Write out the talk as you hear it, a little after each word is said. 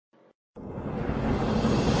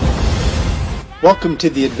Welcome to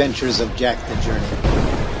the adventures of Jack the Journey.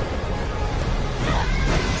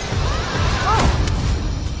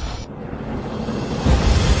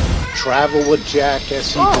 Travel with Jack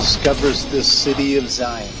as he discovers the city of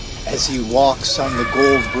Zion. As he walks on the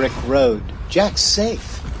gold brick road, Jack's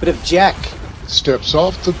safe. But if Jack steps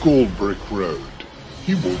off the gold brick road,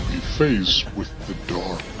 he will be faced with the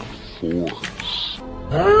dark force.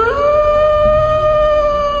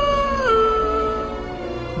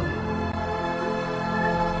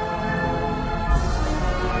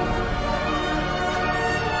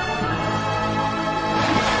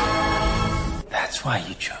 That's why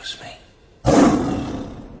you chose me.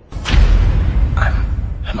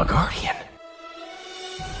 I'm a guardian.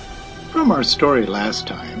 From our story last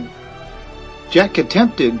time, Jack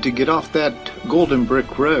attempted to get off that golden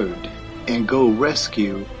brick road and go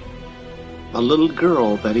rescue a little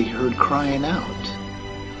girl that he heard crying out.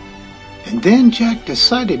 And then Jack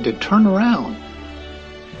decided to turn around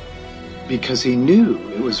because he knew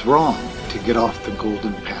it was wrong to get off the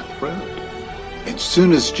Golden Path Road. As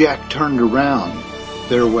soon as Jack turned around,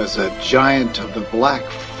 there was a giant of the Black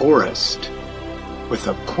Forest with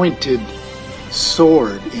a pointed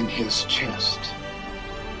sword in his chest.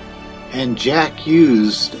 And Jack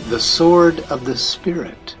used the sword of the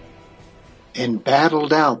Spirit and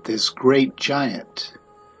battled out this great giant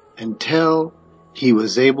until he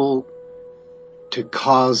was able to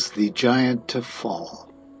cause the giant to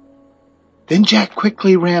fall. Then Jack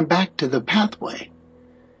quickly ran back to the pathway,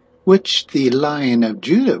 which the Lion of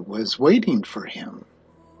Judah was waiting for him.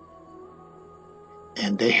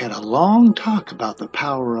 And they had a long talk about the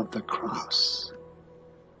power of the cross.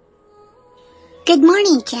 Good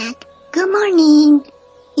morning, Jack. Good morning.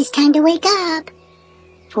 It's time to wake up,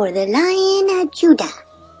 for the Lion of Judah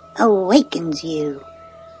awakens you.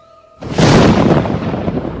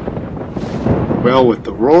 Well, with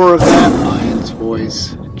the roar of that lion's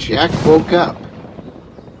voice, Jack woke up.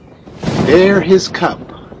 There his cup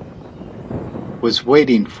was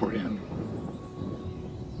waiting for him.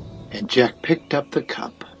 And Jack picked up the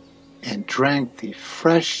cup and drank the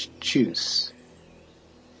fresh juice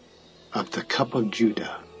of the cup of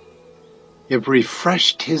Judah. It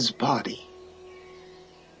refreshed his body.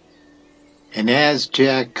 And as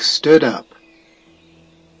Jack stood up,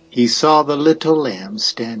 he saw the little lamb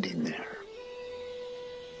standing there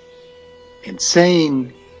and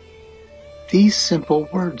saying these simple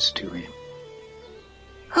words to him.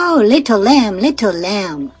 Oh, little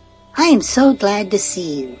lamb, I am so glad to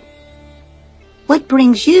see you. What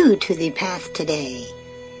brings you to the path today?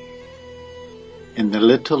 And the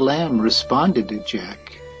little lamb responded to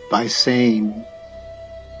Jack by saying,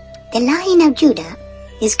 The Lion of Judah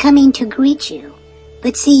is coming to greet you,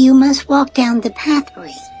 but see, you must walk down the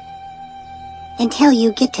pathway until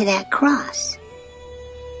you get to that cross.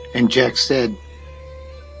 And Jack said,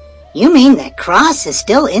 You mean that cross is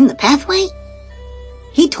still in the pathway?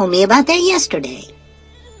 He told me about that yesterday.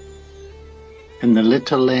 And the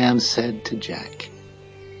little lamb said to Jack,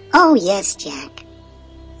 Oh, yes, Jack.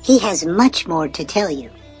 He has much more to tell you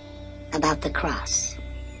about the cross.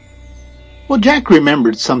 Well, Jack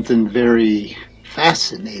remembered something very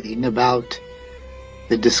fascinating about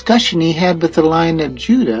the discussion he had with the Lion of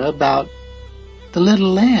Judah about the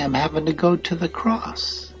little lamb having to go to the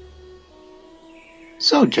cross.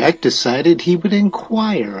 So Jack decided he would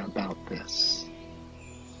inquire about this.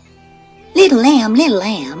 Little lamb,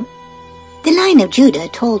 the Lion of Judah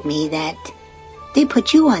told me that they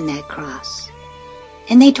put you on that cross,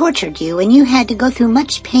 and they tortured you, and you had to go through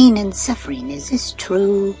much pain and suffering. Is this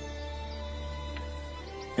true?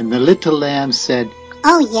 And the little lamb said,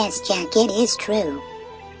 Oh, yes, Jack, it is true.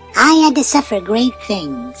 I had to suffer great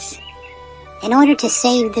things in order to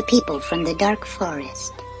save the people from the dark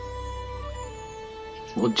forest.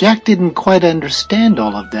 Well, Jack didn't quite understand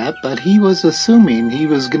all of that, but he was assuming he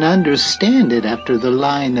was going to understand it after the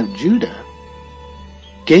Lion of Judah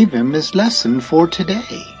gave him his lesson for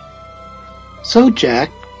today. So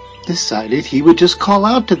Jack decided he would just call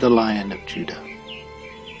out to the Lion of Judah.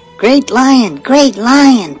 Great Lion,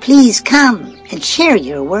 please come and share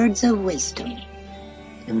your words of wisdom.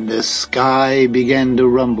 And the sky began to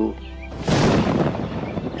rumble,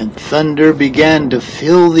 and thunder began to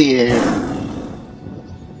fill the air.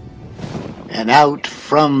 And out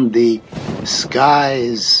from the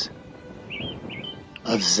skies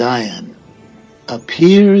of Zion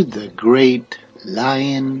appeared the great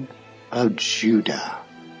Lion of Judah.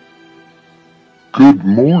 Good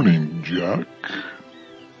morning, Jack.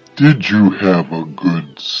 Did you have a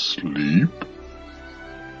good sleep?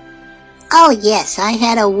 Oh, yes, I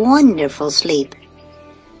had a wonderful sleep.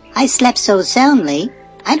 I slept so soundly,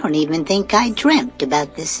 I don't even think I dreamt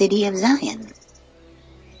about the city of Zion.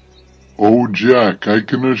 Oh, Jack, I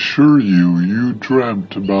can assure you, you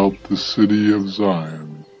dreamt about the city of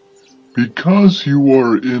Zion. Because you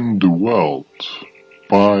are indwelt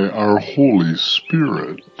by our Holy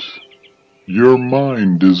Spirit, your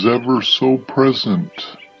mind is ever so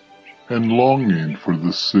present and longing for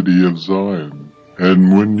the city of Zion.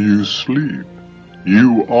 And when you sleep,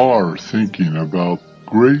 you are thinking about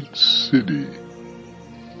great city.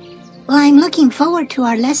 Well, I'm looking forward to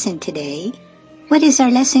our lesson today. What is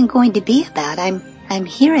our lesson going to be about? I'm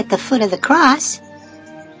here at the foot of the cross.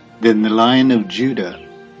 Then the Lion of Judah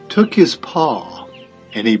took his paw,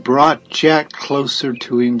 and he brought Jack closer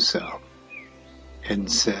to himself,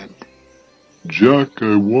 and said, Jack,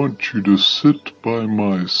 I want you to sit by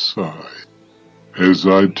my side as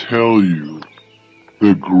I tell you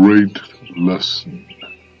the great lesson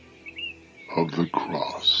of the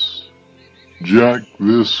cross. Jack,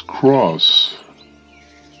 this cross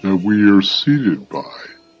that we are seated by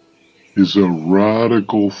is a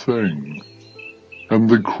radical thing. And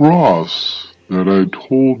the cross that I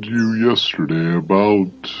told you yesterday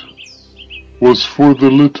about was for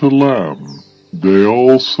the little lamb. They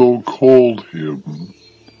also called him,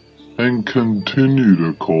 and continue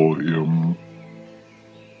to call him,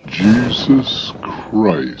 Jesus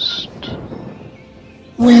Christ.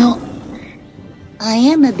 Well, I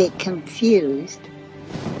am a bit confused.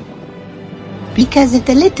 Because if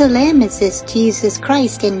the little lamb is this Jesus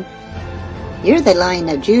Christ, and you're the Lion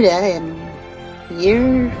of Judah, and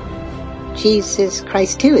you're Jesus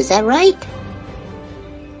Christ too, is that right?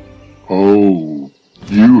 Oh,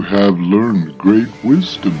 you have learned great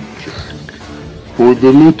wisdom, Jack. For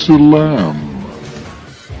the little lamb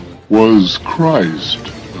was Christ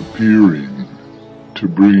appearing to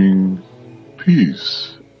bring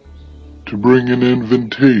peace, to bring an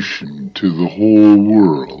invitation to the whole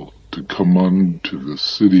world to come unto the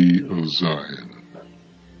city of Zion.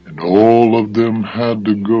 And all of them had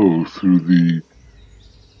to go through the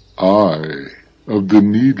eye of the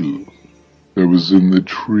needle that was in the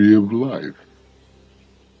tree of life,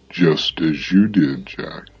 just as you did,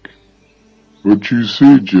 Jack. But you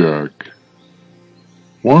see, Jack,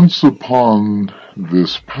 once upon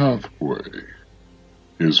this pathway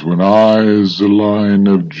is when I, as the Lion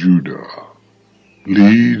of Judah,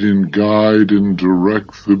 lead and guide and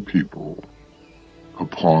direct the people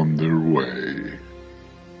upon their way.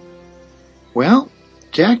 Well,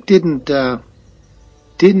 Jack didn't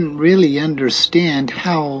really understand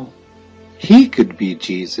how he could be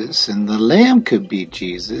Jesus and the Lamb could be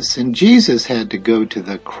Jesus, and Jesus had to go to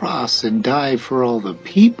the cross and die for all the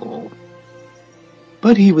people.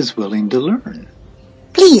 But he was willing to learn.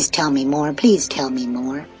 Please tell me more, please tell me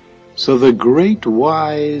more. So the great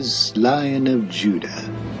wise Lion of Judah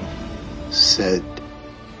said,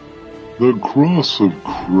 The cross of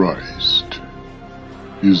Christ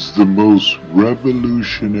is the most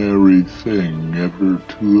revolutionary thing ever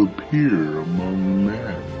to appear among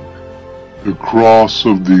men. The cross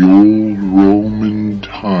of the old Roman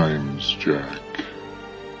times, Jack,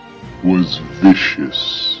 was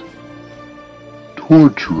vicious,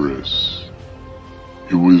 torturous.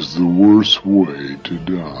 It was the worst way to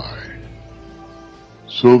die.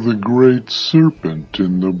 So the great serpent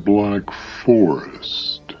in the Black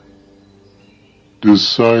Forest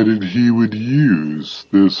decided he would use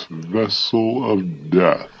this vessel of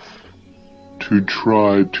death to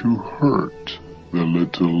try to hurt the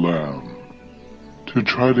little lamb, to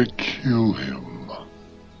try to kill him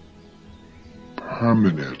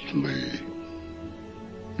permanently.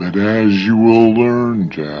 But as you will learn,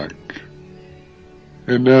 Jack,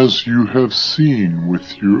 and as you have seen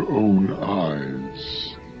with your own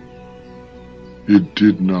eyes, it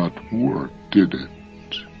did not work, did it?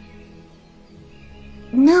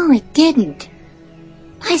 No, it didn't.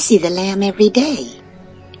 I see the lamb every day.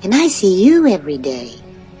 And I see you every day.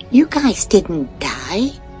 You guys didn't die.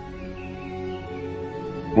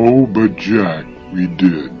 Oh, but Jack, we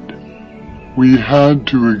did. We had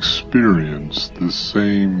to experience the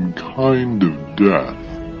same kind of death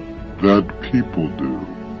that people do.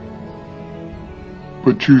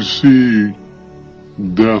 But you see,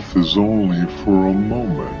 death is only for a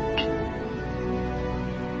moment.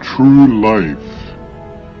 True life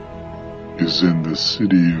is in the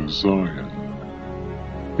city of Zion.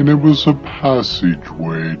 And it was a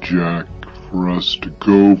passageway, Jack, for us to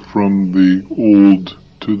go from the old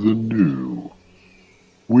to the new.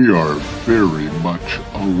 We are very much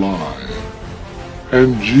alive.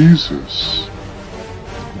 And Jesus,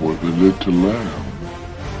 or the little lamb,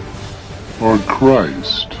 or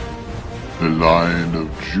Christ, the Lion of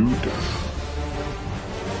Judah,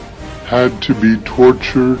 had to be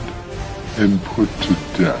tortured and put to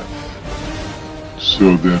death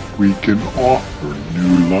so that we can offer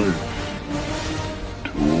new life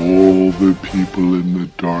to all the people in the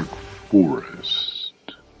dark forest.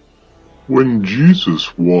 When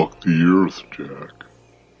Jesus walked the earth, Jack,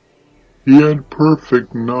 he had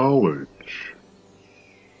perfect knowledge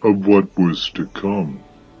of what was to come.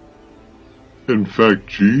 In fact,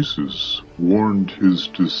 Jesus warned his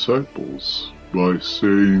disciples by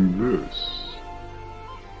saying this.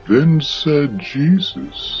 Then said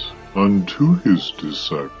Jesus unto his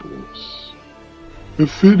disciples,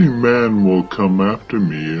 If any man will come after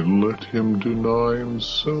me, and let him deny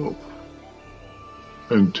himself,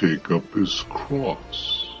 and take up his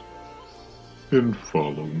cross, and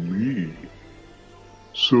follow me.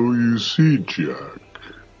 So you see, Jack,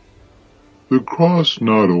 the cross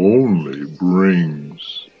not only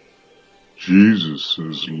brings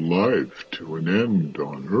Jesus' life to an end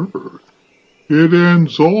on earth, it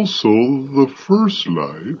ends also the first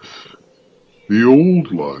life, the old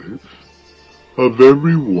life, of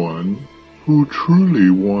everyone who truly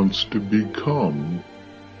wants to become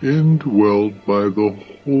indwelt by the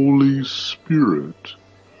Holy Spirit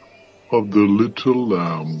of the little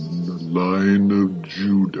lamb, the Lion of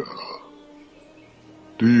Judah.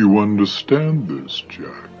 Do you understand this,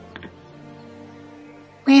 Jack?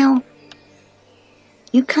 Well,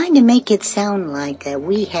 you kind of make it sound like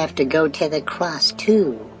we have to go to the cross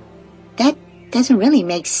too. That doesn't really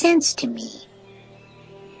make sense to me.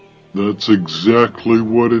 That's exactly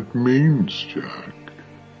what it means, Jack.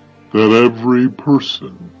 That every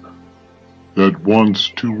person that wants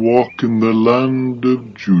to walk in the land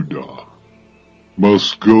of Judah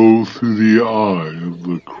must go through the eye of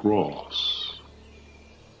the cross.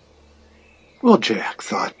 Well, Jack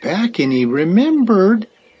thought back and he remembered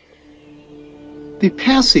the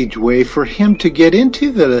passageway for him to get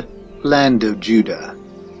into the land of Judah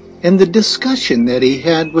and the discussion that he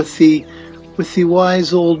had with the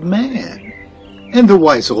wise old man. And the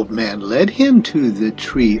wise old man led him to the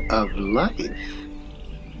tree of life.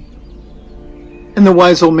 And the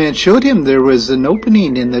wise old man showed him there was an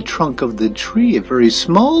opening in the trunk of the tree, a very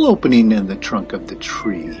small opening in the trunk of the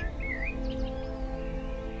tree.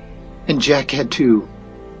 And Jack had to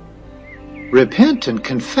repent and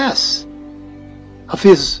confess of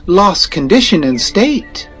his lost condition and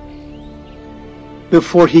state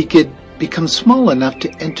before he could become small enough to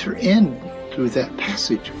enter in through that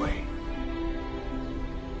passageway.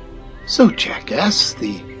 So Jack asked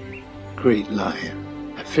the great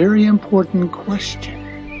lion a very important question.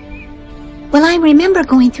 Well, I remember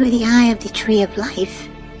going through the eye of the tree of life.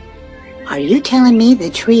 Are you telling me the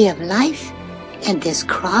tree of life and this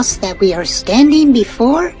cross that we are standing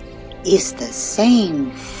before is the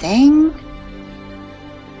same thing?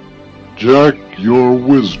 Jack, your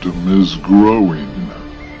wisdom is growing.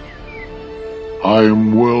 I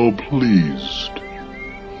am well pleased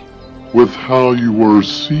with how you are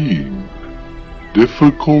seeing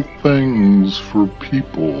difficult things for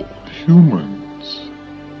people, humans,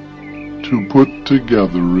 to put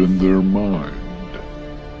together in their mind.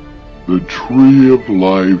 The tree of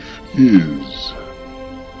life is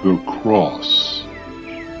the cross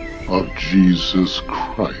of Jesus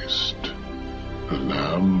Christ, the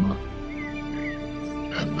Lamb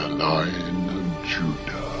and the Lion of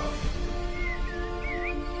Judah.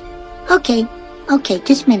 Okay,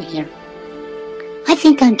 just a minute here. I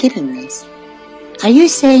think I'm getting this. Are you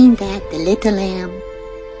saying that the little lamb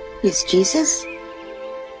is Jesus?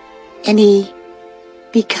 And he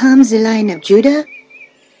becomes the Lion of Judah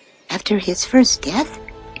after his first death?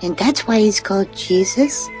 And that's why he's called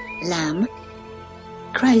Jesus, Lamb,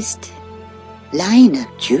 Christ, Lion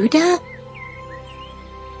of Judah?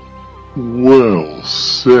 Well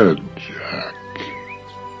said, Jack.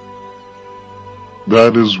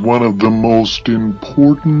 That is one of the most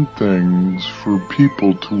important things for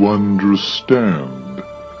people to understand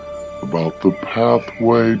about the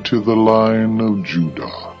pathway to the Lion of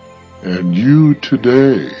Judah. And you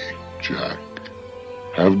today, Jack,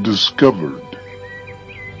 have discovered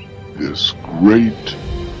this great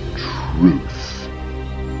truth.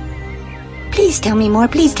 Please tell me more,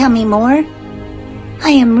 please tell me more. I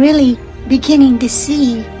am really beginning to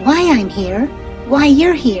see why I'm here, why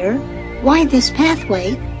you're here, why this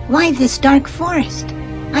pathway, why this dark forest.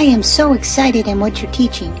 I am so excited in what you're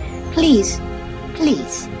teaching. Please,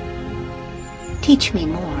 please, teach me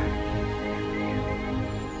more.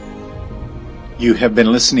 You have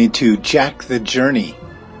been listening to Jack the Journey.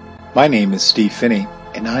 My name is Steve Finney,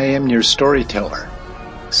 and I am your storyteller.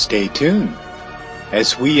 Stay tuned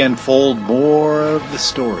as we unfold more of the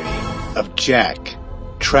story of Jack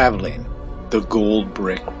traveling the Gold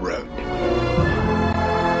Brick Road.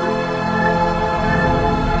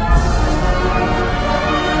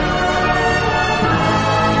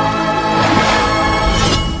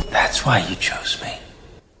 why you chose me.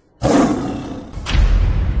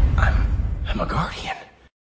 I'm a guardian.